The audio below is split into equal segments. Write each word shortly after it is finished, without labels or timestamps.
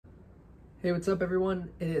Hey, what's up, everyone?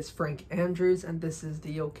 It is Frank Andrews, and this is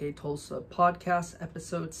the OK Tulsa podcast,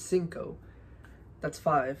 episode 5. That's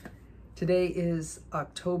 5. Today is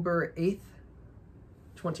October 8th,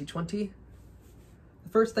 2020. The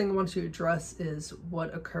first thing I want to address is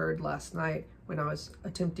what occurred last night when I was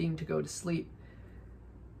attempting to go to sleep.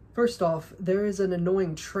 First off, there is an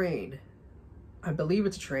annoying train. I believe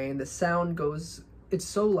it's a train. The sound goes, it's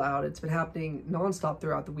so loud. It's been happening nonstop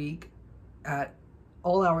throughout the week at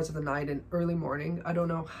all hours of the night and early morning. I don't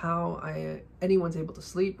know how anyone's able to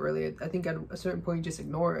sleep early. I think at a certain point you just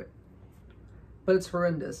ignore it. But it's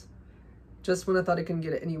horrendous. Just when I thought it couldn't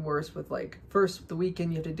get any worse with, like, first the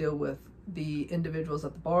weekend you have to deal with the individuals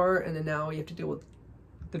at the bar, and then now you have to deal with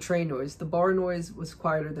the train noise. The bar noise was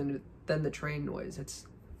quieter than the train noise.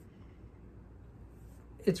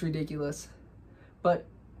 It's ridiculous. But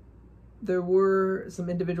there were some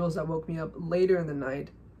individuals that woke me up later in the night.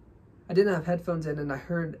 I didn't have headphones in, and I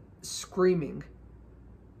heard screams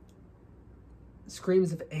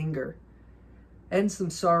of anger and some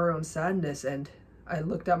sorrow and sadness. And I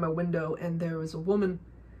looked out my window, and there was a woman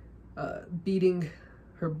beating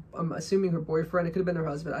her, I'm assuming her boyfriend. It could have been her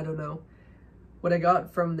husband, I don't know. What I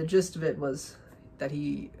got from the gist of it was that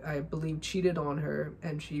he, I believe, cheated on her,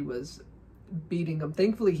 and she was beating him.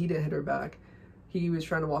 Thankfully, he didn't hit her back. He was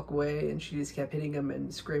trying to walk away, and she just kept hitting him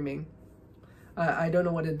and screaming. I don't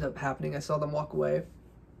know what ended up happening. I saw them walk away.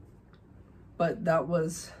 But that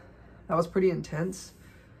was pretty intense.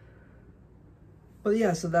 But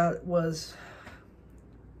yeah, so that was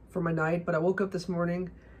for my night. But I woke up this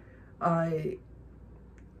morning. I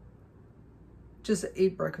just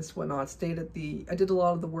ate breakfast, whatnot. I did a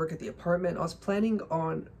lot of the work at the apartment. I was planning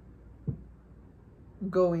on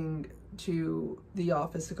going to the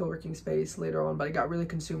office, the co-working space, later on, but I got really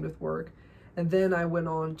consumed with work. And then I went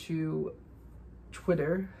on to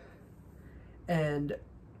Twitter, and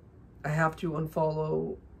I have to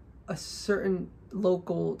unfollow a certain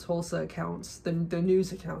local Tulsa accounts, the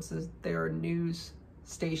news accounts. There are news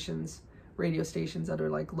stations, radio stations that are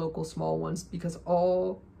like local small ones, because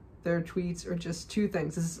all their tweets are just two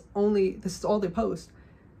things. This is all they post.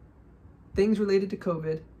 Things related to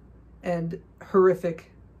COVID and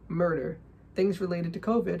horrific murder. Things related to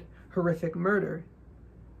COVID, horrific murder.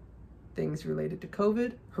 Things related to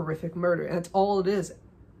COVID, horrific murder. And that's all it is.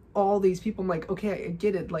 All these people, I'm like, okay, I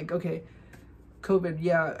get it. Like, okay, COVID,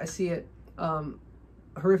 yeah, I see it.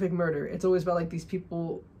 Horrific murder. It's always about like these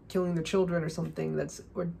people killing their children or something. And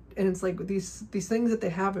it's like these things that they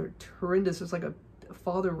have are horrendous. It's like a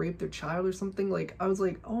father raped their child or something. Like, I was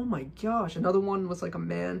like, oh my gosh. Another one was like a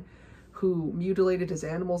man who mutilated his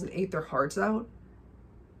animals and ate their hearts out.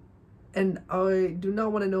 And I do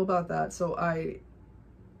not want to know about that. So I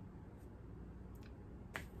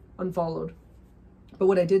unfollowed. But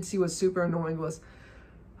what I did see was super annoying was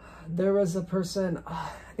there was a person,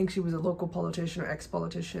 I think she was a local politician or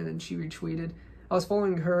ex-politician, and she retweeted. I was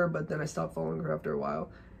following her, but then I stopped following her after a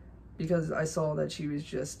while because I saw that she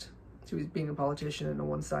was being a politician and a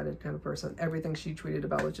one-sided kind of person. Everything she tweeted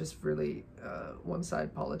about was just really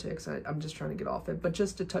one-side politics. I'm just trying to get off it. But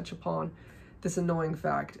just to touch upon this annoying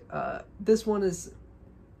fact, this one is,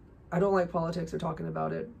 I don't like politics or talking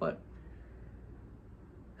about it, but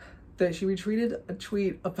that she retweeted a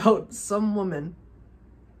tweet about some woman.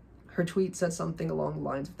 Her tweet said something along the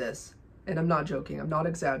lines of this, and I'm not joking, I'm not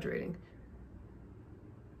exaggerating.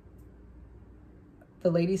 The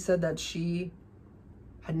lady said that she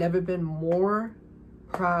had never been more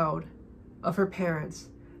proud of her parents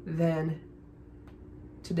than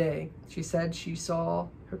today. She said she saw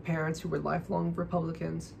her parents, who were lifelong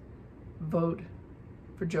Republicans, vote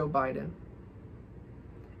for Joe Biden.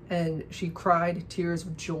 And she cried tears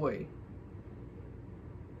of joy.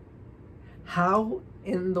 How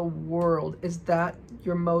in the world is that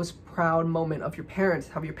your most proud moment of your parents?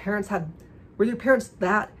 Were your parents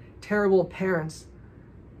that terrible parents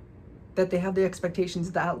that they have the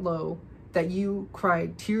expectations that low that you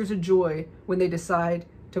cried tears of joy when they decide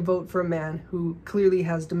to vote for a man who clearly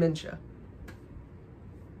has dementia?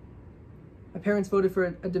 My parents voted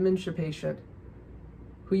for a dementia patient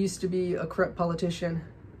who used to be a corrupt politician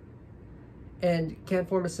and can't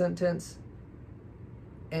form a sentence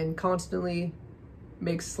and constantly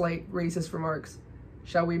makes slight racist remarks.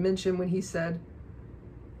 Shall we mention when he said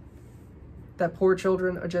that poor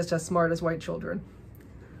children are just as smart as white children?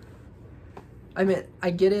 I mean,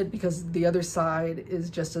 I get it, because the other side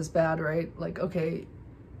is just as bad, right? Like, okay,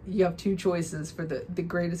 you have two choices for the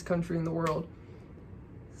greatest country in the world.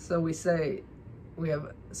 So we say we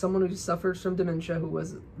have someone who suffers from dementia, who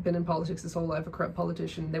has been in politics his whole life, a corrupt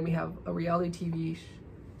politician. Then we have a reality TV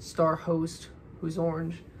star host who's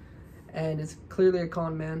orange and is clearly a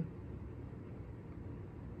con man.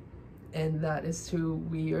 and that is who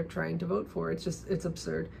we are trying to vote for. It's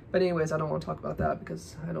absurd. But anyways, I don't want to talk about that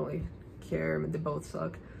because I don't really care. I mean, they both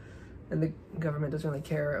suck, and the government doesn't really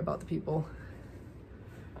care about the people.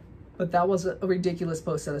 But that was a ridiculous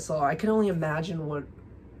post that I saw. I can only imagine what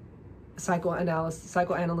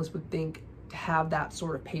psychoanalysts would think to have that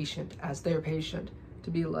sort of patient as their patient,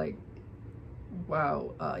 to be like,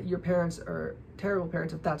 wow, your parents are terrible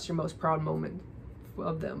parents if that's your most proud moment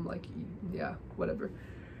of them. Like, yeah, whatever.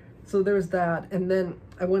 So there's that. And then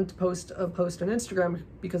I went to post a post on Instagram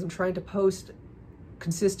because I'm trying to post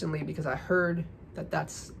consistently, because I heard that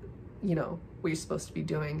that's, you know, what you're supposed to be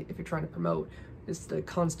doing if you're trying to promote, is to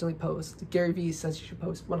constantly post. Gary Vee says you should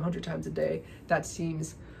post 100 times a day. That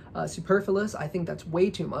seems superfluous. I think that's way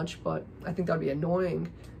too much, but I think that'd be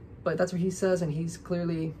annoying. But that's what he says, and he's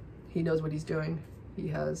clearly, he knows what he's doing. He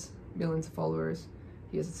has millions of followers.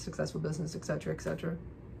 He has a successful business, etc., etc.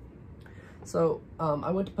 So I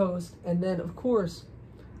went to post, and then of course,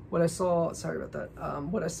 what I saw, sorry about that,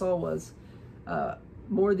 what I saw was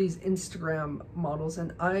more of these Instagram models,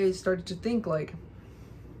 and I started to think, like,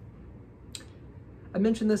 I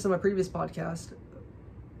mentioned this in my previous podcast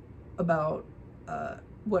about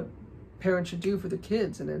what parents should do for their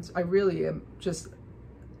kids, and I really am just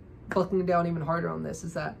buckling down even harder on this,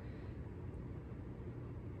 is that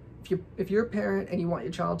if you're a parent and you want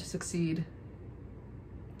your child to succeed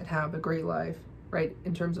and have a great life, right,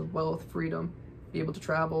 in terms of wealth, freedom, be able to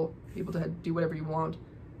travel, be able to do whatever you want,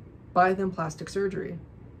 buy them plastic surgery.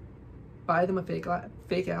 Buy them a fake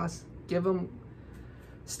ass, give them,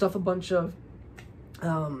 stuff a bunch of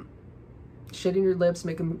shit in your lips,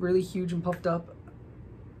 make them really huge and puffed up,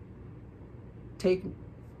 take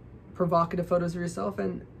provocative photos of yourself,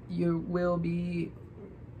 and you will be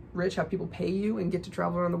rich, have people pay you, and get to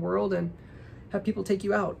travel around the world and have people take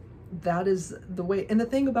you out. That is the way. And the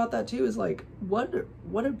thing about that too is, like, what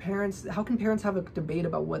are parents, how can parents have a debate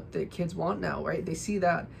about what the kids want now, right? They see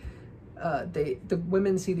that the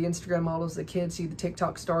women see the Instagram models, the kids see the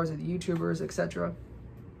TikTok stars or the YouTubers, etc.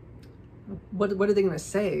 What are they going to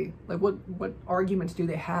say? Like, what arguments do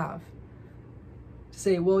they have to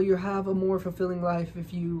say, well, you have a more fulfilling life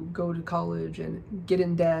if you go to college and get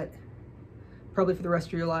in debt, probably for the rest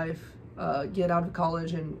of your life, get out of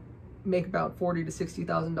college and make about $40,000 to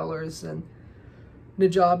 $60,000, and in a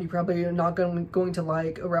job you probably are not going to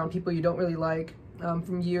like, around people you don't really like.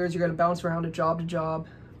 From years, you're going to bounce around job to job.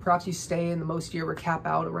 Perhaps you stay, and the most you ever cap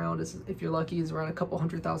out around is, if you're lucky, is around a couple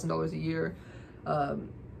 $100,000 a year.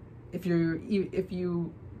 If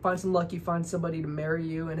you find some luck, you find somebody to marry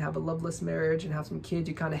you and have a loveless marriage and have some kids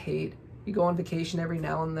you kind of hate. You go on vacation every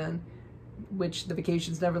now and then, which the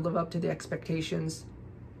vacations never live up to the expectations.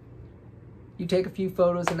 You take a few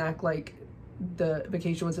photos and act like the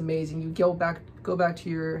vacation was amazing. You go back to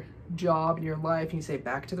your job and your life, and you say,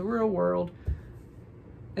 back to the real world.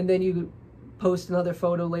 And then you post another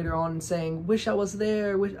photo later on saying, wish I was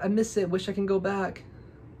there, I miss it, wish I can go back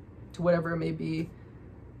to whatever it may be.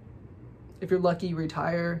 If you're lucky, you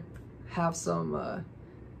retire, have some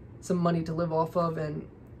money to live off of, and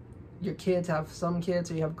your kids have some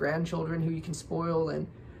kids, or you have grandchildren who you can spoil and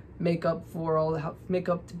make up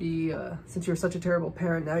to be, since you're such a terrible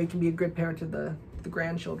parent, now you can be a good parent to the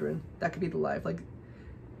grandchildren. That could be the life. Like,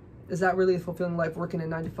 is that really a fulfilling life, working a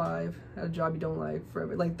 9 to 5 at a job you don't like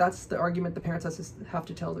forever? Like, that's the argument the parents have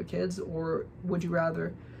to tell their kids. Or would you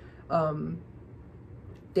rather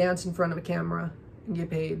dance in front of a camera and get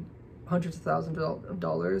paid hundreds of thousands of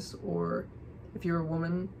dollars? Or if you're a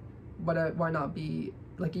woman, why not be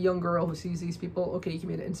like a young girl who sees these people? Okay, you can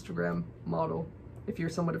be an Instagram model if you're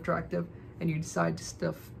somewhat attractive, and you decide to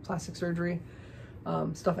stuff plastic surgery,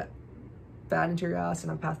 stuff fat into your ass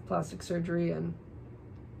and have plastic surgery and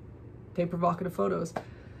take provocative photos.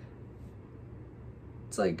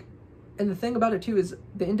 It's like, and the thing about it too is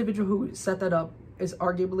the individual who set that up is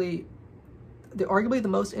arguably the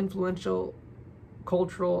most influential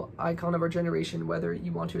cultural icon of our generation, whether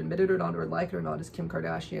you want to admit it or not, or like it or not, is Kim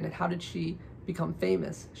Kardashian. And how did she become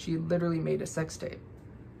famous? She literally made a sex tape.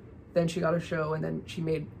 Then she got a show, and then she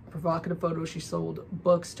made provocative photos. She sold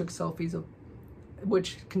books, took selfies of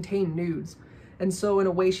which contained nudes. And so in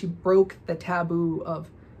a way, she broke the taboo of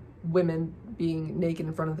women being naked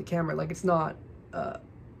in front of the camera. Like, it's not a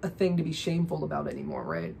thing to be shameful about anymore,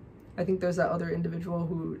 right? I think there's that other individual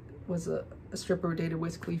who was a stripper who dated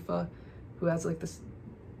Wiz Khalifa, who has like this,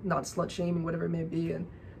 not slut shaming, whatever it may be. And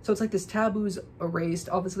so it's like this taboo's erased.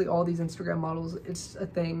 Obviously, all these Instagram models, it's a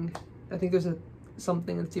thing. I think there's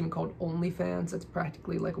something that's even called OnlyFans. That's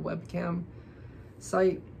practically like a webcam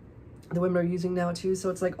site the women are using now too. So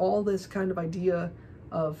it's like all this kind of idea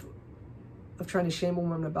of of trying to shame a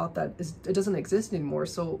woman about that is, it doesn't exist anymore.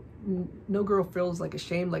 So no girl feels like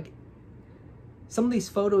ashamed. Like some of these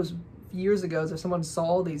photos years ago, if someone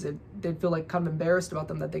saw these, they'd feel like kind of embarrassed about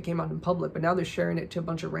them that they came out in public, but now they're sharing it to a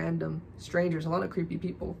bunch of random strangers, a lot of creepy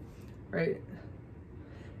people, right?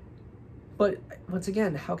 But once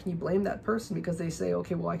again, how can you blame that person because they say,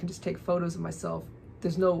 okay, well, I can just take photos of myself.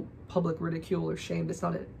 There's no public ridicule or shame. It's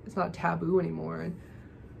not a taboo anymore. And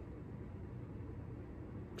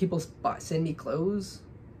people send me clothes.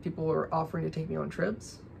 People are offering to take me on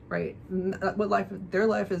trips, right? Their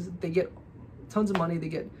life is, they get tons of money. They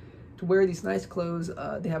get to wear these nice clothes.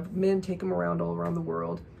 They have men take them around all around the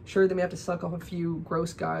world. Sure, they may have to suck off a few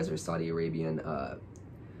gross guys or Saudi Arabian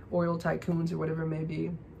oil tycoons or whatever it may be.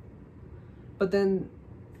 But then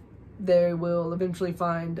they will eventually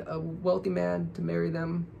find a wealthy man to marry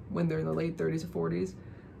them when they're in the late 30s or 40s,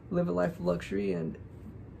 live a life of luxury, and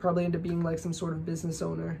probably end up being like some sort of business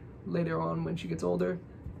owner later on when she gets older.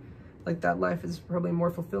 Like that life is probably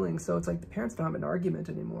more fulfilling. So it's like the parents don't have an argument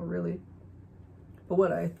anymore, really. But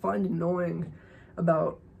what I find annoying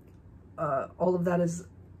about all of that is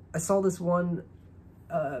I saw this one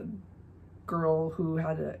girl who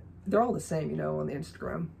had they're all the same, you know, on the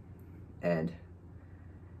Instagram. And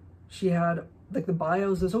she had, like, the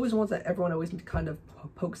bios, there's always ones that everyone always kind of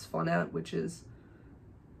pokes fun at, which is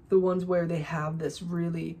the ones where they have this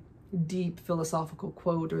really deep philosophical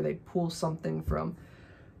quote, or they pull something from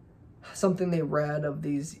something they read of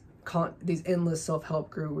these endless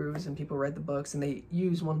self-help gurus, and people read the books, and they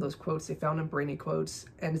use one of those quotes they found in Brainy Quotes,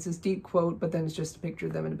 and it's this deep quote, but then it's just a picture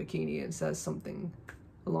of them in a bikini, and it says something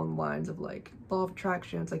along the lines of like law of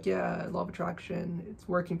attraction. It's like, yeah, law of attraction, it's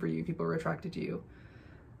working for you, people are attracted to you,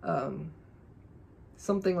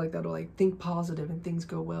 something like that, or like think positive and things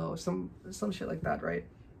go well, or some shit like that, right?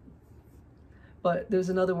 But there's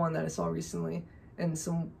another one that I saw recently, and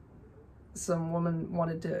some woman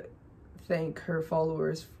wanted to thank her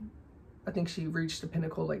followers. I think she reached a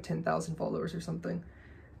pinnacle of like 10,000 followers or something,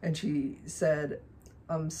 and she said,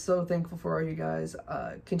 I'm so thankful for all you guys,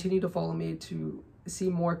 continue to follow me to see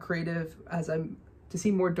more creative, to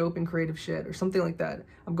see more dope and creative shit, or something like that.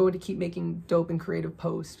 I'm going to keep making dope and creative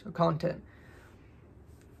posts or content.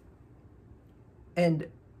 And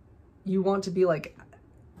you want to be like,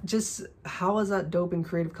 just how is that dope and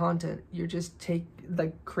creative content? You're just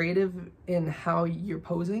like creative in how you're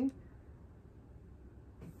posing.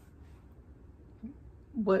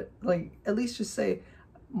 What, like, at least just say,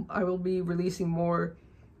 I will be releasing more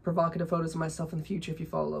provocative photos of myself in the future if you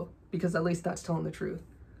follow, because at least that's telling the truth.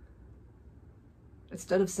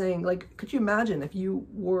 Instead of saying, like, could you imagine if you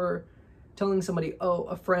were telling somebody, oh,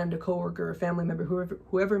 a friend, a coworker, a family member,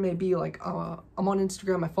 whoever it may be, like, I'm on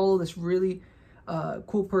Instagram, I follow this really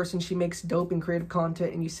cool person, she makes dope and creative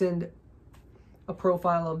content, and you send a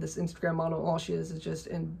profile of this Instagram model, all she is just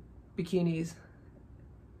in bikinis,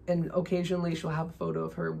 and occasionally she'll have a photo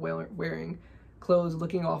of her wearing clothes,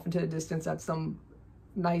 looking off into the distance at some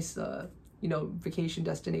nice, you know, vacation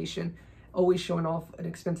destination, always showing off an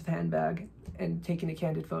expensive handbag and taking a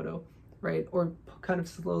candid photo, right? Or kind of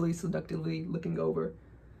slowly, seductively looking over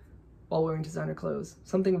while wearing designer clothes,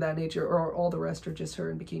 something of that nature, or all the rest are just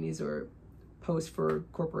her in bikinis or posts for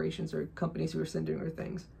corporations or companies who are sending her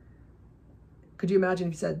things. Could you imagine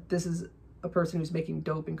if you said, this is a person who's making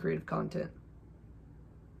dope and creative content?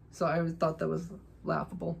 So I always thought that was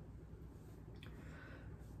laughable.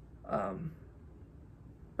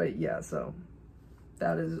 But yeah, so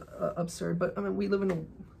that is absurd. But I mean, we live in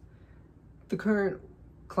the current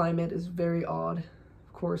climate is very odd,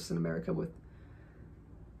 of course, in America with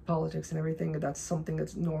politics and everything. That's something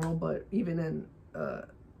that's normal, but even in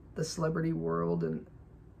the celebrity world and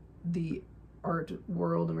the art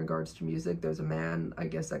world in regards to music, there's a man, I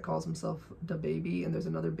guess, that calls himself Da Baby, and there's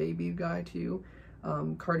another baby guy too.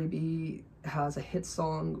 Cardi B has a hit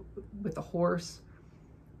song with a horse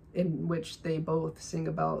in which they both sing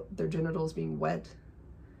about their genitals being wet.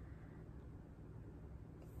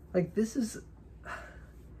 Like, that's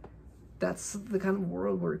the kind of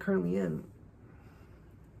world we're currently in.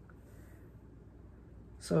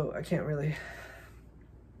 So I can't really,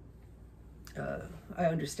 I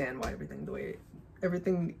understand why I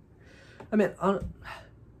mean,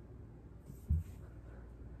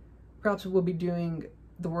 perhaps we'll be doing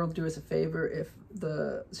the world do us a favor if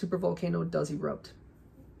the supervolcano does erupt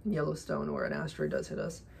in Yellowstone, or an asteroid does hit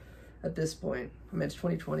us at this point. I mean, it's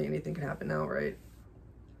 2020, anything can happen now, right?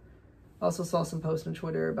 I also saw some posts on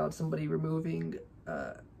Twitter about somebody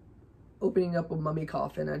opening up a mummy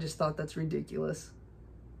coffin. I just thought that's ridiculous.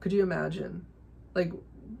 Could you imagine? Like,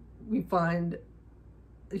 could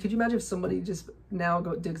you imagine if somebody just now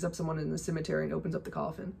digs up someone in the cemetery and opens up the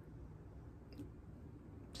coffin?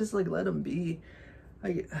 just like let them be.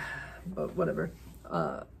 But whatever.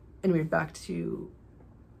 Anyway, back to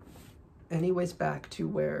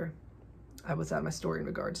where I was at my story in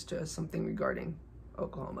regards to something regarding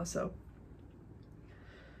Oklahoma. So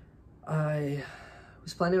I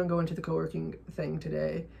was planning on going to the co-working thing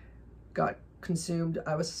today, got consumed.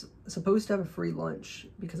 I was supposed to have a free lunch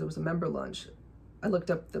because it was a member lunch. I looked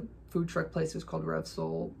up the food truck place. It was called Rev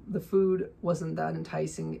Soul. The food wasn't that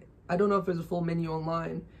enticing. I don't know if there's a full menu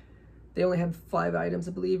online. They only had 5 items,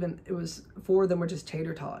 I believe, and it was 4 of them were just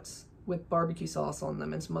tater tots with barbecue sauce on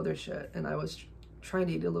them and some other shit. And I was trying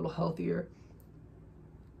to eat a little healthier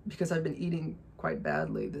because I've been eating quite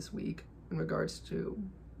badly this week in regards to,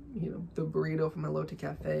 you know, the burrito from Hello to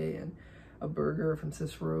Cafe and a burger from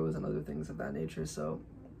Cicero's and other things of that nature. So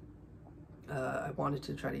I wanted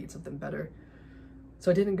to try to eat something better.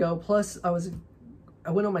 So I didn't go. Plus, I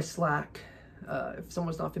went on my Slack. If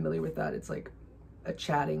someone's not familiar with that, it's like a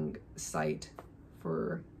chatting site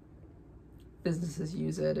for businesses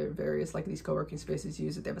use it, or various, like these co-working spaces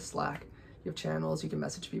use it. They have a Slack. You have channels, you can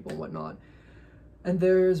message people and whatnot. And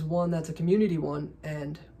there's one that's a community one,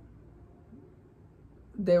 and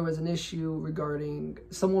there was an issue regarding,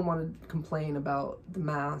 someone wanted to complain about the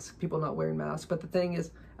mask, people not wearing masks. But the thing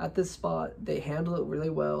is, at this spot, they handle it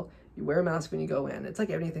really well. You wear a mask when you go in. It's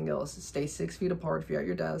like anything else. Stay 6 feet apart if you're at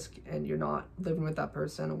your desk and you're not living with that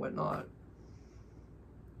person and whatnot.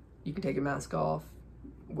 You can take your mask off,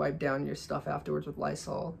 wipe down your stuff afterwards with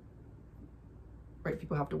Lysol. Right?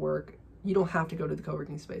 People have to work. You don't have to go to the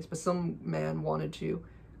co-working space. But some man wanted to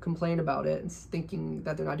complain about it and thinking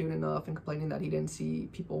that they're not doing enough, and complaining that he didn't see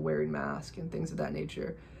people wearing masks and things of that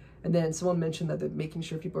nature. And then someone mentioned that they're making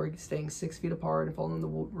sure people are staying 6 feet apart and following the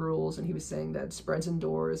rules, and he was saying that spreads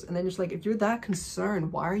indoors. And then it's like, if you're that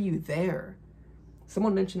concerned, why are you there?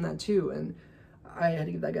 Someone mentioned that too, and I had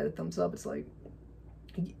to give that guy a thumbs up. It's like,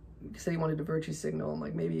 he said he wanted a virtue signal. I'm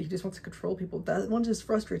like, maybe he just wants to control people. That one just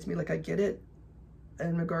frustrates me. Like, I get it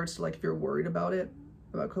in regards to, like, if you're worried about it,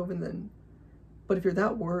 about COVID, then, but if you're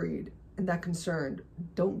that worried and that concerned,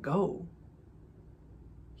 don't go.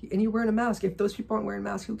 And you're wearing a mask. If those people aren't wearing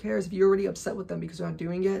masks, who cares? If you're already upset with them because they're not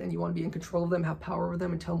doing it and you want to be in control of them, have power over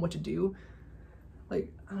them, and tell them what to do,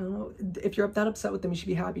 like, I don't know. If you're that upset with them, you should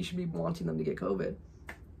be happy. You should be wanting them to get COVID,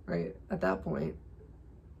 right? At that point,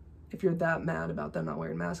 if you're that mad about them not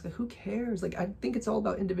wearing masks, like, who cares? Like, I think it's all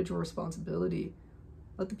about individual responsibility.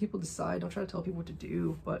 Let the people decide. Don't try to tell people what to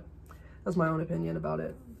do. But that's my own opinion about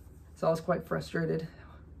it. So I was quite frustrated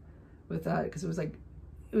with that, because it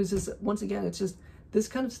was just, once again, it's just, this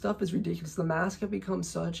kind of stuff is ridiculous. The mask have become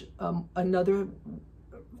such another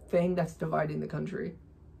thing that's dividing the country.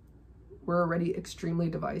 We're already extremely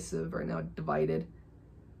divisive right now, divided.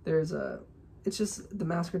 It's just, the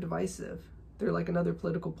masks are divisive. They're like another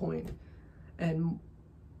political point. And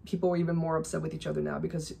people are even more upset with each other now,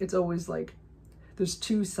 because it's always like, there's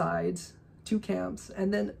 2 sides, 2 camps.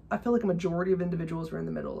 And then I feel like a majority of individuals are in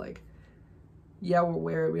the middle. Like, yeah, we're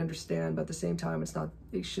aware, we understand, but at the same time,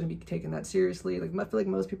 it shouldn't be taken that seriously. Like, I feel like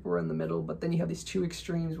most people are in the middle, but then you have these 2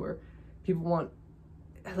 extremes where people want,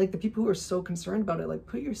 like, the people who are so concerned about it, like,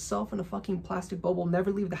 put yourself in a fucking plastic bubble,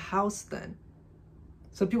 never leave the house then.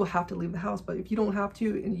 Some people have to leave the house, but if you don't have to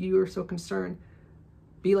and you are so concerned,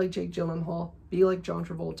 be like Jake Gyllenhaal, be like John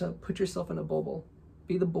Travolta, put yourself in a bubble.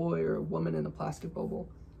 Be the boy or a woman in a plastic bubble.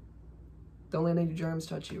 Don't let any germs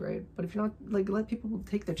touch you, right? But if you're not, like, let people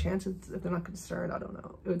take their chances if they're not concerned. I don't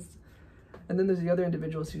know. And then there's the other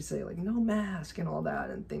individuals who say, like, no mask and all that,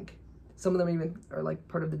 and think, some of them even are like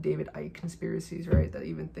part of the David Icke conspiracies, right? That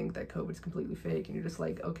even think that COVID's completely fake, and you're just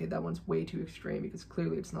like, okay, that one's way too extreme, because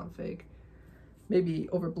clearly it's not fake. Maybe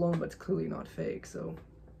overblown, but it's clearly not fake. So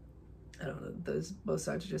I don't know. Both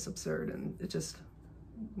sides are just absurd, and it's just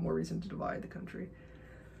more reason to divide the country.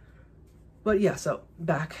 But yeah, so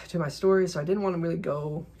back to my story. So I didn't want to really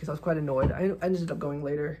go because I was quite annoyed. I ended up going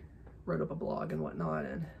later, wrote up a blog and whatnot,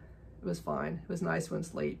 and it was fine. It was nice when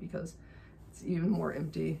it's late, because it's even more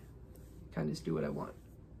empty. Kind of just do what I want.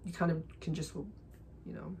 You kind of can just,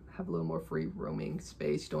 you know, have a little more free roaming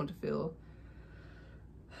space. You don't have to feel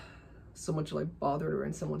so much like bothered or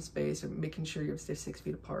in someone's space, or making sure you stay 6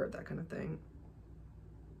 feet apart, that kind of thing.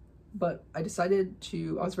 But I decided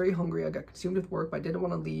I was very hungry. I got consumed with work, but I didn't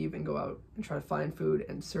want to leave and go out and try to find food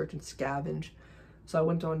and search and scavenge. So I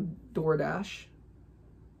went on DoorDash,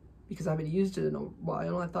 because I haven't used it in a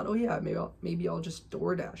while. And I thought, oh yeah, maybe I'll just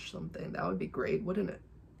DoorDash something. That would be great, wouldn't it?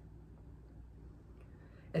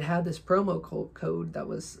 It had this promo code that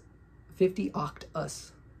was 50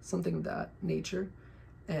 Octus, something of that nature,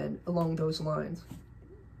 and along those lines.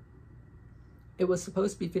 It was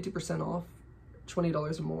supposed to be 50% off,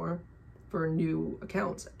 $20 or more, for new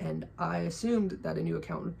accounts, and I assumed that a new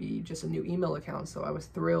account would be just a new email account, so I was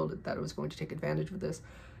thrilled that it was going to take advantage of this.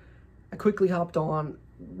 I quickly hopped on,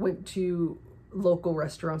 went to local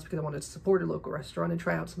restaurants because I wanted to support a local restaurant and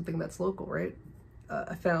try out something that's local, right?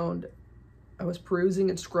 I was perusing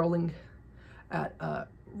and scrolling at a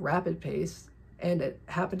rapid pace, and it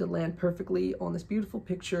happened to land perfectly on this beautiful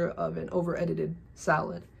picture of an over-edited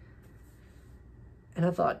salad. And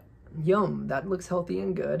I thought, yum, that looks healthy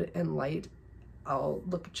and good and light. I'll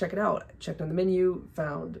check it out. I checked on the menu,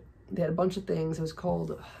 found they had a bunch of things. It was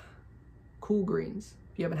called Cool Greens.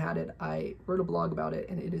 If you haven't had it, I wrote a blog about it,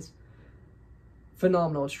 and it is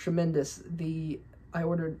phenomenal. It's tremendous. I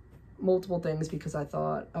ordered multiple things because I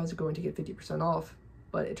thought I was going to get 50% off,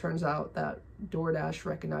 but it turns out that DoorDash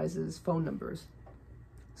recognizes phone numbers.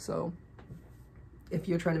 So if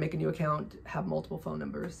you're trying to make a new account, have multiple phone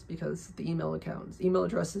numbers, because the email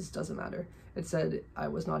addresses doesn't matter. It said I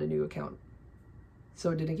was not a new account, so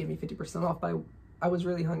it didn't give me 50% off. But I was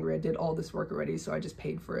really hungry. I did all this work already, so I just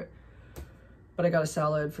paid for it. But I got a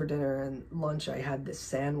salad for dinner, and lunch I had this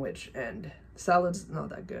sandwich, and the salad's not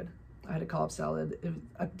that good. I had a Cobb salad.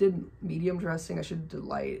 I did medium dressing. I should have did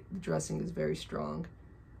light. The dressing is very strong.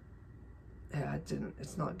 Yeah,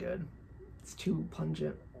 it's not good. It's too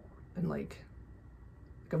pungent and like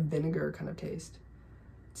a vinegar kind of taste.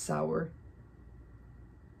 It's sour.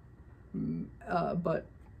 But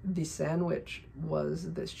the sandwich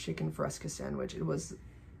was this chicken fresca sandwich. It was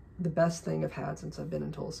the best thing I've had since I've been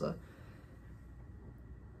in Tulsa.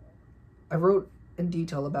 I wrote in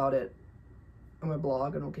detail about it on my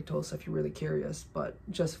blog on OK Tulsa if you're really curious, but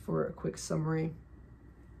just for a quick summary,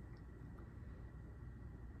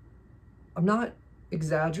 I'm not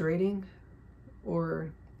exaggerating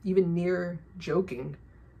or even near joking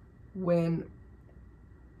when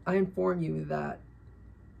I inform you that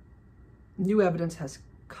new evidence has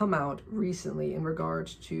come out recently in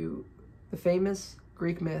regards to the famous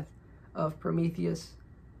Greek myth of Prometheus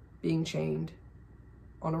being chained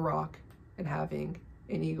on a rock and having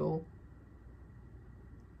an eagle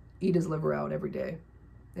eat his liver out every day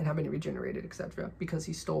and having it regenerated, etc., because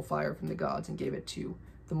he stole fire from the gods and gave it to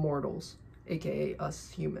the mortals, aka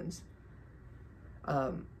us humans.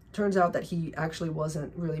 Turns out that he actually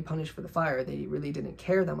wasn't really punished for the fire. They really didn't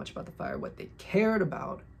care that much about the fire. What they cared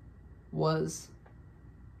about was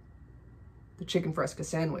the chicken fresca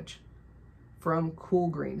sandwich from Cool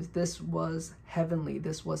Greens. This was heavenly.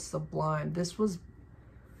 This was sublime. This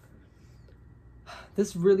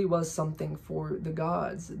really was something for the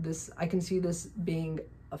gods. I can see this being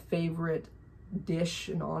a favorite dish,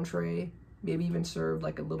 an entree, maybe even served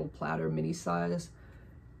like a little platter, mini size,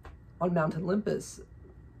 on Mount Olympus.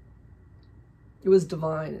 It was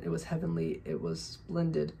divine. It was heavenly. It was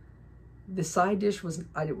splendid. The side dish was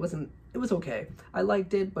okay. I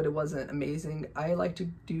liked it, but it wasn't amazing. I like to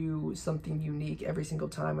do something unique every single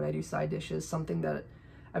time when I do side dishes, something that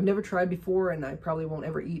I've never tried before and I probably won't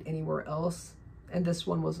ever eat anywhere else. And this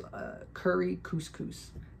one was curry couscous.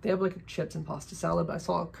 They have like a chips and pasta salad, but I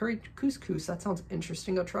saw curry couscous. That sounds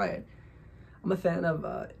interesting. I'll try it. I'm a fan of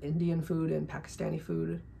Indian food and Pakistani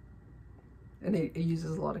food, and it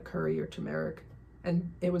uses a lot of curry or turmeric,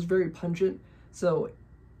 and it was very pungent. So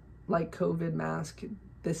like COVID mask,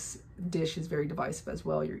 this dish is very divisive as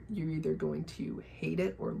well. You're either going to hate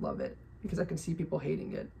it or love it, because I can see people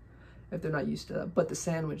hating it if they're not used to that. But the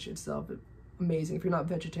sandwich itself, amazing. If you're not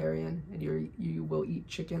vegetarian and you will eat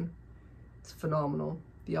chicken, it's phenomenal.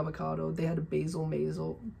 The avocado, they had a basil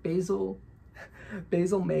mayo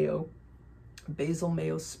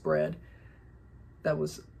spread that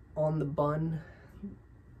was on the bun.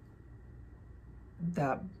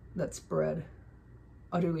 That spread,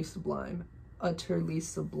 utterly sublime. I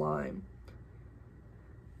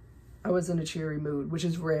was in a cheery mood, which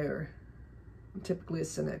is rare. I'm typically a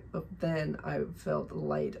cynic, but then I felt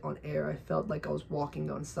light on air. I felt like I was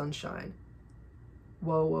walking on sunshine.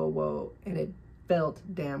 Whoa, whoa, whoa. And it felt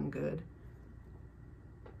damn good.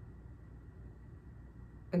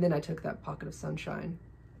 And then I took that pocket of sunshine,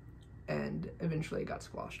 and eventually it got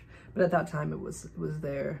squashed. But at that time, it was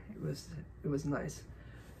there. It was nice.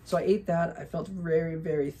 So I ate that. I felt very,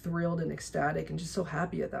 very thrilled and ecstatic and just so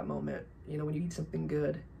happy at that moment. You know, when you eat something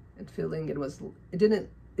good and feeling it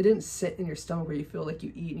didn't sit in your stomach where you feel like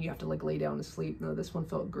you eat and you have to like lay down to sleep. No, this one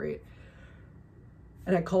felt great.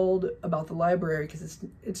 And I called about the library because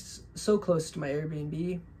it's so close to my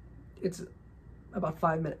Airbnb. It's about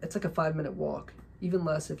 5 minutes. It's like a 5-minute walk, even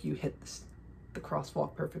less if you hit the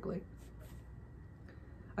crosswalk perfectly.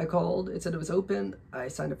 I called. It said it was open. I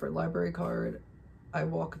signed up for a library card. I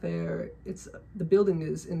walk there. The building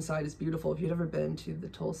is inside is beautiful. If you've ever been to the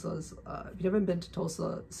Tulsa's, if you've ever been to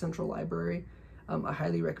Tulsa Central Library, I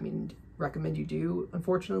highly recommend you do.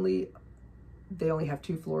 Unfortunately, they only have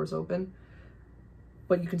 2 floors open,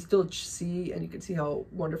 but you can still see, and you can see how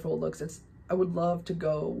wonderful it looks. I would love to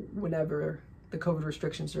go whenever the COVID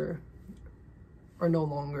restrictions are no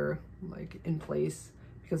longer like in place,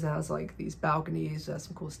 because it has like these balconies, it has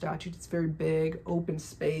some cool statues. It's very big, open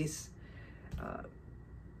space.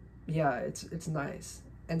 Yeah, it's nice.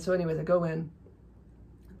 And so anyways, I go in.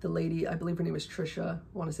 The lady, I believe her name was Trisha.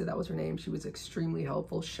 I want to say that was her name. She was extremely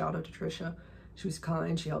helpful. Shout out to Trisha. She was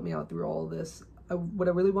kind. She helped me out through all of this. What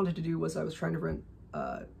I really wanted to do was I was trying to rent,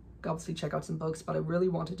 obviously check out some books, but I really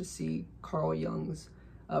wanted to see Carl Jung's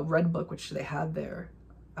Red Book, which they had there.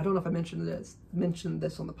 I don't know if I mentioned this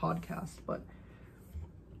on the podcast, but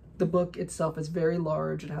the book itself is very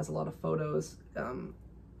large. It has a lot of photos.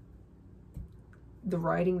 The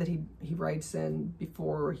writing that he writes in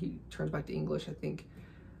before he turns back to English, I think,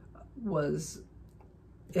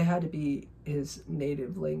 it had to be his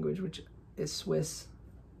native language, which is Swiss.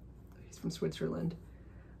 He's from Switzerland.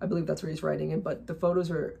 I believe that's where he's writing in, but the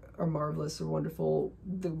photos are marvelous, they're wonderful.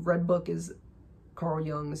 The Red Book is Carl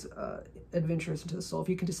Jung's Adventures into the Soul. If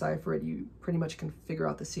you can decipher it, you pretty much can figure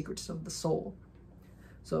out the secrets of the soul.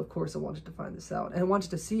 So of course I wanted to find this out, and I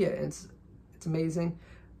wanted to see it, and it's amazing.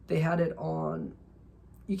 They had it on,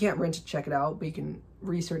 you can't rent to check it out, but you can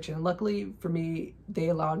research it. And luckily for me, they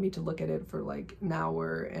allowed me to look at it for like an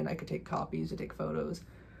hour, and I could take copies, take photos.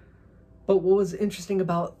 But what was interesting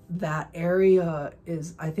about that area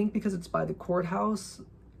is, I think because it's by the courthouse,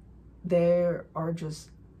 there are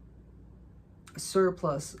just a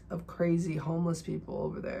surplus of crazy homeless people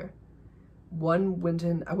over there. I went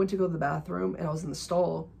to go to the bathroom, and I was in the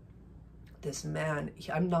stall. This man,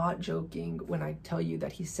 I'm not joking when I tell you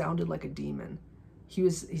that he sounded like a demon. He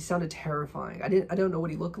sounded terrifying. I don't know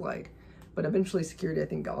what he looked like, but eventually security, I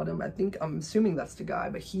think, got him. I'm assuming that's the guy,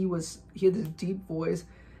 but he had this deep voice,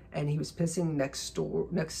 and he was pissing next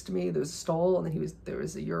to me. There was a stall, and then there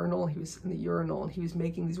was a urinal. He was in the urinal, and he was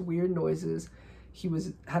making these weird noises. He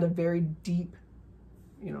had a very deep,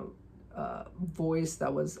 voice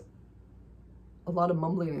that was a lot of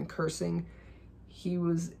mumbling and cursing. He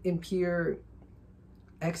was in pure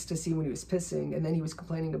ecstasy when he was pissing, and then he was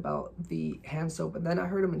complaining about the hand soap. And then I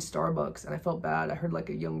heard him in Starbucks, and I felt bad. I heard like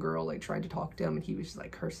a young girl like trying to talk to him, and he was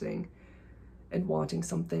like cursing and wanting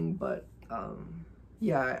something. But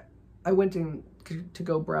yeah, I went in to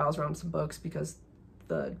go browse around some books, because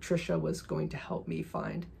Trisha was going to help me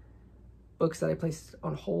find books that I placed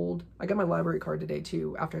on hold. I got my library card today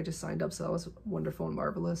too, after I just signed up, so that was wonderful and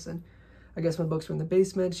marvelous. And I guess my books were in the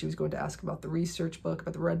basement. She was going to ask about the research book,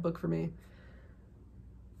 about the Red Book for me.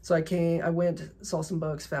 So I went, saw some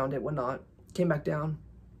books, found it, whatnot, came back down.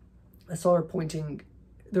 I saw her pointing.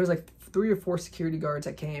 There was like 3 or 4 security guards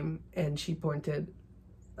that came, and she pointed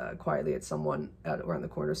quietly at someone around the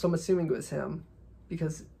corner. So I'm assuming it was him,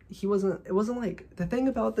 because it wasn't like, the thing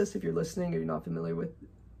about this, if you're listening or you're not familiar with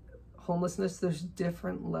homelessness, there's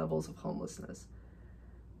different levels of homelessness.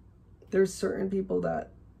 There's certain people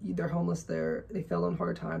that they're homeless there, they fell on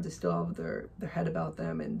hard times, they still have their head about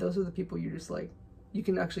them, and those are the people you just like, you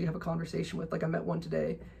can actually have a conversation with. Like I met one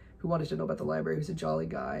today who wanted to know about the library. He was a jolly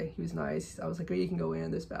guy, he was nice. I was like, oh, you can go in,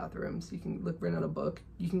 there's bathrooms, you can rent out a book,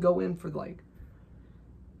 you can go in for like,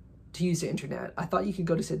 to use the internet. I thought you could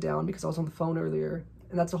go to sit down because I was on the phone earlier,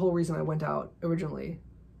 and that's the whole reason I went out originally,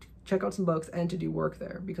 to check out some books and to do work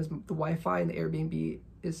there, because the Wi-Fi in the Airbnb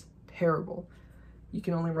is terrible. You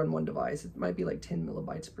can only run one device. It might be like 10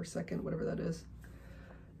 megabytes per second, whatever that is.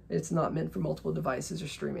 It's not meant for multiple devices or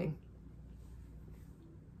streaming.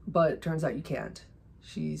 But it turns out you can't.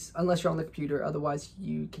 Unless you're on the computer, otherwise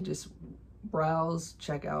you can just browse,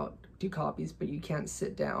 check out, do copies, but you can't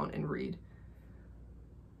sit down and read.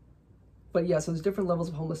 But yeah, so there's different levels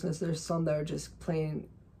of homelessness. There's some that are just plain,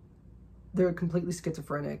 they're completely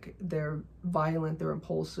schizophrenic, they're violent, they're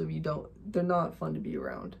impulsive, they're not fun to be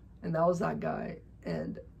around. And that was that guy.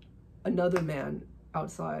 And another man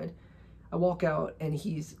outside, I walk out, and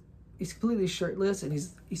he's completely shirtless, and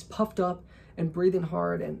he's puffed up and breathing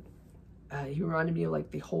hard, and he reminded me of like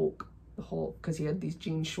the Hulk, because he had these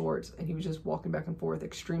jean shorts, and he was just walking back and forth,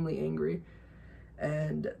 extremely angry.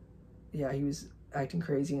 And yeah, he was acting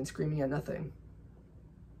crazy and screaming at nothing.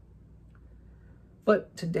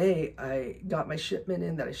 But today I got my shipment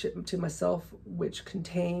in that I shipped to myself, which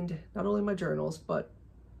contained not only my journals, but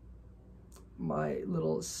my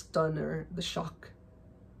little stunner, the shock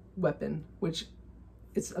weapon, which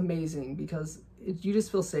it's amazing because you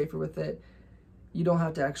just feel safer with it. You don't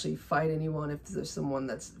have to actually fight anyone if there's someone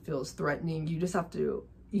that feels threatening. You just have to,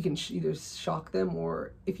 you can either shock them,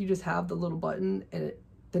 or if you just have the little button and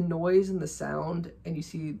the noise and the sound, and you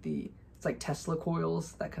see it's like Tesla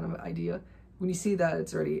coils, that kind of idea. When you see that,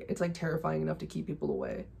 it's like terrifying enough to keep people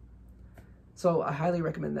away. So I highly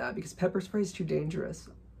recommend that, because pepper spray is too dangerous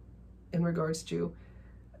in regards to,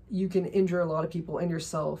 you can injure a lot of people and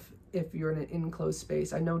yourself if you're in an enclosed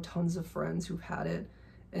space. I know tons of friends who've had it,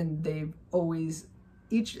 and they've always,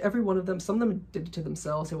 every one of them, some of them did it to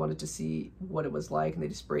themselves. They wanted to see what it was like, and they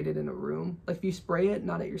just sprayed it in a room. Like if you spray it,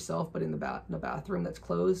 not at yourself, but in the bathroom that's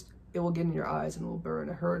closed, it will get in your eyes and it will burn.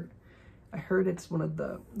 I heard it's one of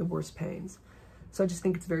the worst pains. So I just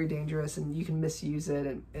think it's very dangerous, and you can misuse it,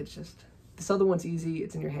 and it's just, this other one's easy,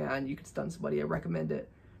 it's in your hand, you could stun somebody. I recommend it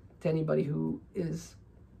to anybody who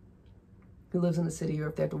lives in the city, or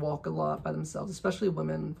if they have to walk a lot by themselves, especially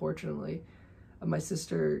women, unfortunately. My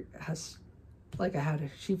sister has, like,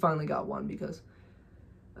 she finally got one, because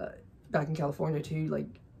back in California too, like,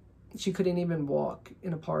 she couldn't even walk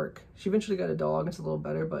in a park. She eventually got a dog, it's a little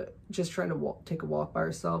better, but just trying to take a walk by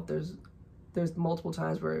herself, there's multiple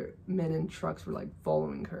times where men in trucks were like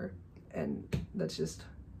following her, and that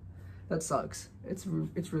sucks. It's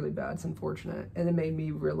really bad. It's unfortunate, and it made me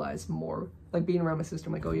realize more, like, being around my sister,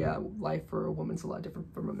 I'm like, oh yeah, life for a woman's a lot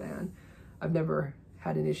different from a man. I've never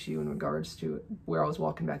had an issue in regards to where I was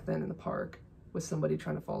walking back then in the park with somebody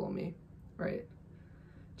trying to follow me, right?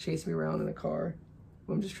 Chase me around in a car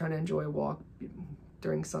when I'm just trying to enjoy a walk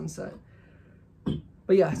during sunset.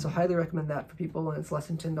 But yeah, so highly recommend that for people, and it's less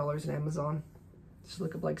than $10 on Amazon. Just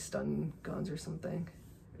look up like stun guns or something.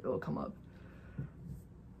 It'll come up.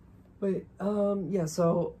 But yeah,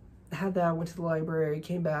 so I had that, went to the library,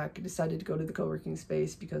 came back, decided to go to the co-working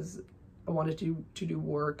space because I wanted to do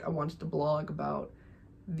work. I wanted to blog about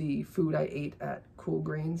the food I ate at Cool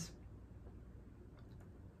Greens.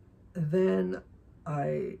 Then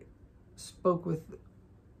I spoke with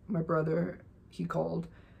my brother. He called.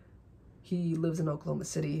 He lives in Oklahoma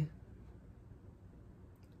City.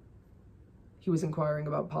 He was inquiring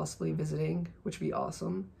about possibly visiting, which would be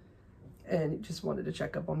awesome. And he just wanted to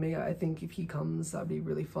check up on me. I think if he comes, that'd be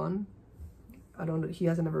really fun. I don't know, he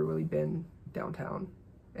hasn't ever really been downtown.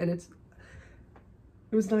 And it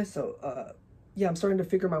was nice. So yeah, I'm starting to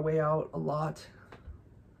figure my way out a lot.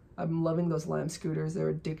 I'm loving those Lamb scooters.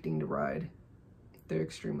 They're addicting to ride. They're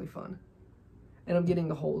extremely fun. And I'm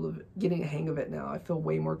getting a hang of it now. I feel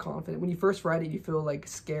way more confident. When you first ride it, you feel like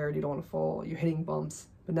scared, you don't want to fall, you're hitting bumps.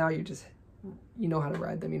 But now you know how to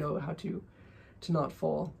ride them, you know how to not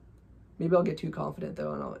fall. Maybe I'll get too confident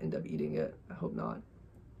though, and I'll end up eating it. I hope not.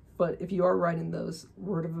 But if you are riding those,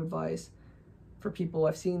 word of advice for people,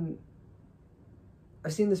 I've seen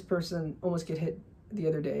this person almost get hit the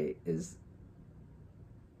other day, is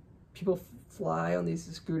people fly on these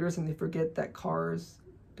scooters and they forget that cars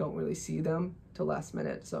don't really see them till last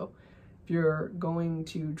minute. So if you're going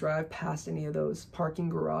to drive past any of those parking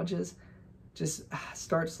garages, just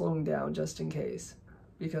start slowing down just in case.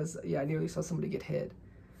 Because yeah, I nearly saw somebody get hit.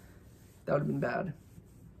 That would have been bad.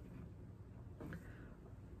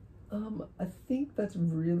 I think that's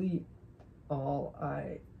really all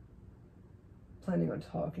I planning on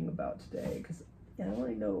talking about today, because yeah, I don't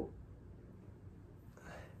really know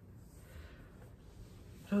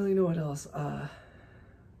what else. My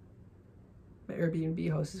Airbnb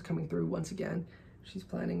host is coming through once again. She's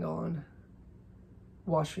planning on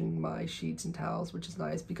washing my sheets and towels, which is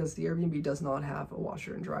nice because the Airbnb does not have a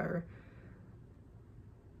washer and dryer.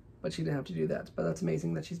 But she didn't have to do that. But that's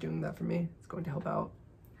amazing that she's doing that for me. It's going to help out.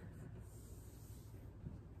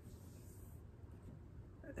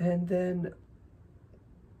 And then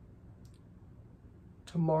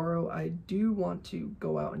tomorrow I do want to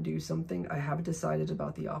go out and do something. I haven't decided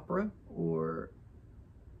about the opera or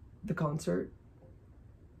the concert.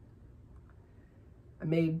 I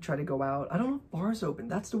may try to go out. I don't know if bars open.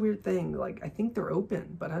 That's the weird thing. Like, I think they're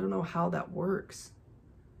open, but I don't know how that works.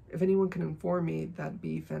 If anyone can inform me, that'd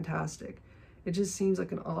be fantastic. It just seems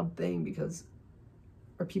like an odd thing because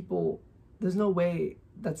there's no way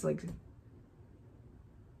that's like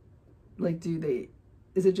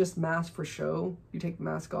is it just mask for show? You take the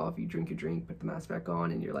mask off, you drink your drink, put the mask back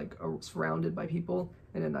on, and you're like surrounded by people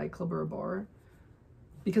in a nightclub or a bar?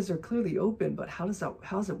 Because they're clearly open, but how's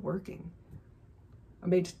it working? I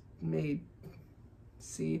may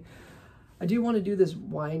see. I do want to do this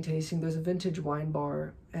wine tasting. There's a vintage wine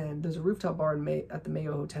bar, and there's a rooftop bar at the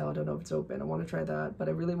Mayo Hotel. I don't know if it's open. I want to try that, but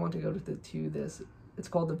I really want to go to this. It's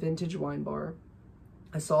called the Vintage Wine Bar.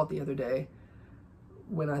 I saw it the other day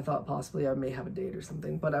when I thought possibly I may have a date or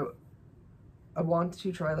something, but I want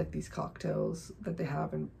to try like these cocktails that they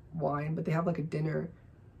have, and wine, but they have like a dinner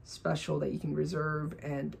special that you can reserve,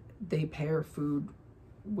 and they pair food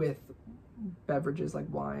with beverages like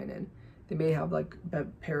wine, and they may have like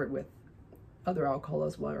pair it with other alcohol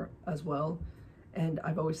as well. And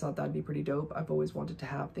I've always thought that'd be pretty dope. I've always wanted to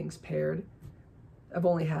have things paired. I've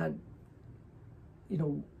only had, you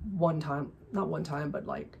know, not one time, but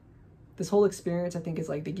like this whole experience, I think, is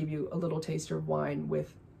like they give you a little taster of wine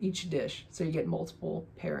with each dish, so you get multiple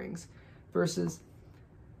pairings, versus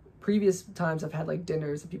previous times I've had like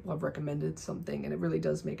dinners and people have recommended something, and it really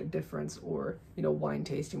does make a difference. Or, you know, wine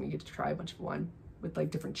tasting, when you get to try a bunch of wine with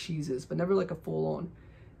like different cheeses, but never like a full-on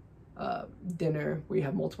dinner where you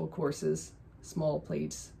have multiple courses, small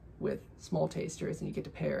plates with small tasters, and you get to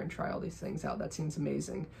pair and try all these things out. That seems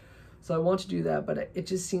amazing. So I want to do that, but it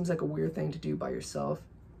just seems like a weird thing to do by yourself.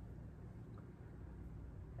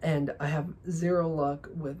 And I have zero luck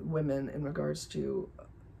with women in regards to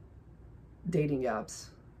dating apps.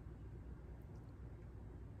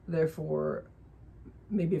 Therefore,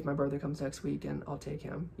 maybe if my brother comes next week, and I'll take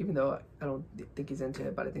him, even though I don't think he's into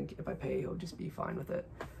it, but I think if I pay, he'll just be fine with it.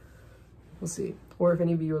 We'll see. Or if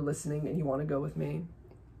any of you are listening and you want to go with me,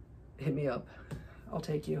 hit me up. I'll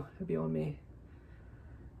take you. It'll be on me.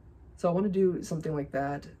 So I want to do something like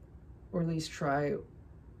that, or at least try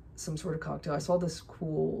some sort of cocktail. I saw this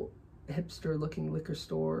cool hipster looking liquor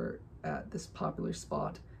store at this popular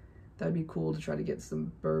spot. That'd be cool to try to get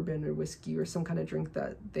some bourbon or whiskey or some kind of drink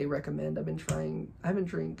that they recommend. I've been trying, I haven't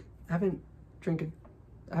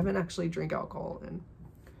actually drank alcohol, and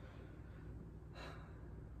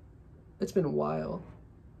it's been a while.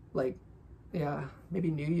 Like, yeah, maybe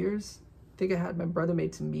New Year's. I think I had, my brother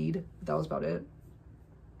made some mead, but that was about it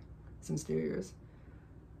since New Year's.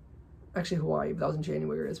 Actually Hawaii, but that was in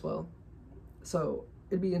January as well. So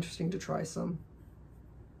it'd be interesting to try some.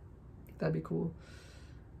 That'd be cool.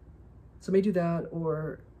 So maybe do that,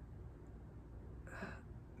 or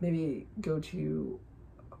maybe go to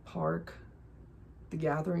a park. The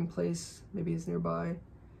Gathering place maybe is nearby.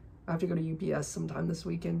 I have to go to UPS sometime this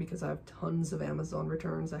weekend because I have tons of Amazon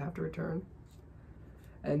returns I have to return.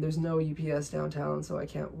 And there's no UPS downtown, so I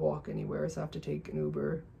can't walk anywhere, so I have to take an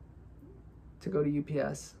Uber to go to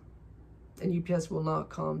UPS. And UPS will not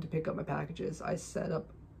come to pick up my packages. I set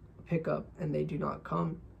up a pickup and they do not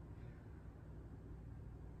come.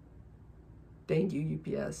 Dang you,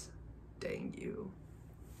 UPS. Dang you.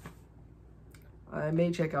 I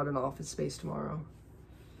may check out an office space tomorrow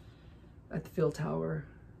at the Phil Tower,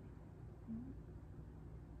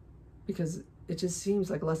 because it just seems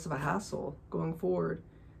like less of a hassle going forward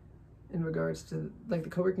in regards to like the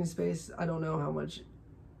co-working space. I don't know how long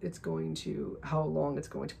it's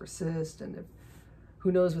going to persist, and if,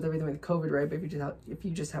 who knows with everything with COVID, right? But if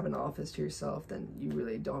you just have an office to yourself, then you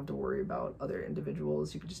really don't have to worry about other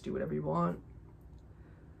individuals. You can just do whatever you want.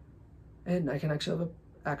 And I can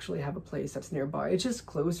actually have a place that's nearby. It's just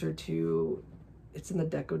closer to, it's in the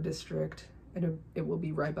Deco district, and it will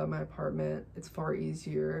be right by my apartment. It's far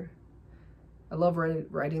easier. I love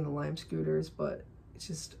riding the Lime scooters, but it's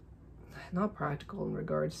just not practical in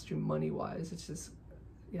regards to money-wise. It's just,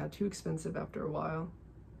 yeah, too expensive after a while.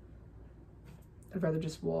 I'd rather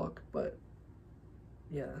just walk, but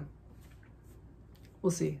yeah.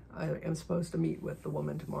 We'll see. I am supposed to meet with the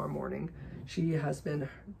woman tomorrow morning. She has been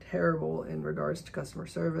terrible in regards to customer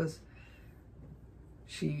service.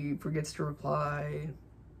 She forgets to reply,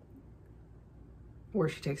 or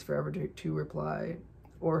she takes forever to reply,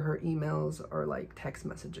 or her emails are like text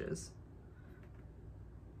messages.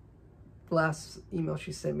 The last email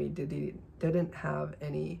she sent me didn't have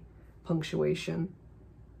any punctuation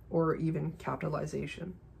or even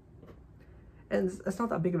capitalization. And that's not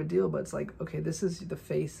that big of a deal, but it's like, okay, this is the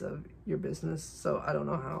face of your business, so I don't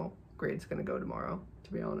know how great it's gonna go tomorrow,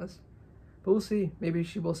 to be honest. But we'll see. Maybe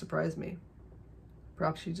she will surprise me.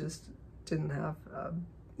 Perhaps she just didn't have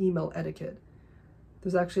email etiquette.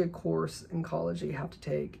 There's actually a course in college that you have to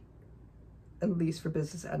take, at least for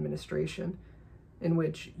business administration, in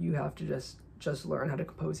which you have to just learn how to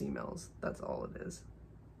compose emails. That's all it is.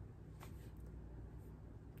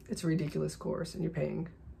 It's a ridiculous course, and you're paying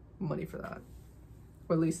money for that.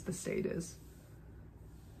 Or at least the state is.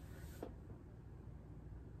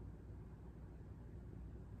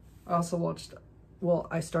 I also watched, well,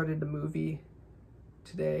 I started a movie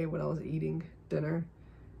today when I was eating dinner.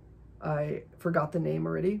 I forgot the name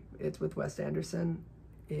already. It's with Wes Anderson.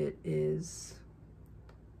 It is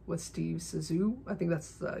with Steve Zissou. I think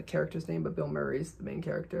that's the character's name, but Bill Murray's the main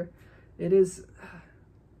character. It is,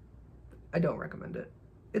 I don't recommend it.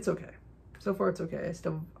 It's okay. So far it's okay.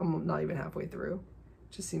 I'm not even halfway through.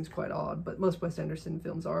 It just seems quite odd, but most Wes Anderson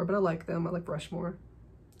films are, but I like them. I like Rushmore.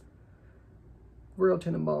 Royal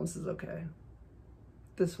Tenenbaums is okay.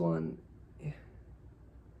 This one,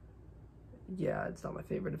 yeah, it's not my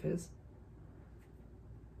favorite of his.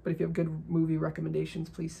 But if you have good movie recommendations,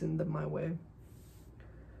 please send them my way.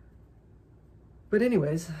 But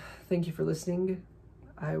anyways, thank you for listening.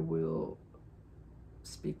 I will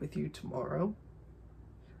speak with you tomorrow.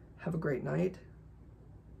 Have a great night.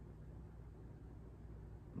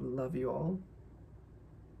 Love you all.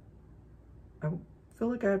 I feel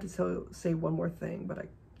like I have to say one more thing, but I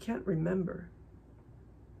can't remember.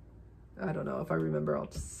 I don't know. If I remember, I'll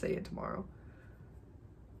just say it tomorrow.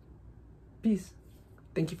 Peace.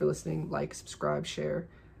 Thank you for listening. Like, subscribe, share.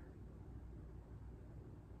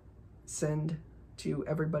 Send to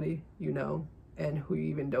everybody you know and who you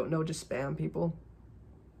even don't know. Just spam people.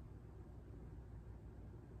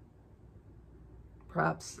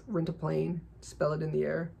 Perhaps rent a plane, spell it in the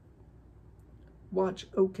air. Watch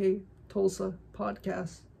OK Tulsa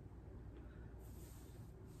podcast.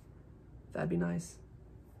 That'd be nice.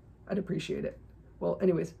 I'd appreciate it. Well,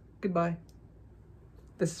 anyways, goodbye.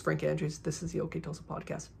 This is Frank Andrews. This is the OK Tulsa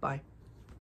podcast. Bye.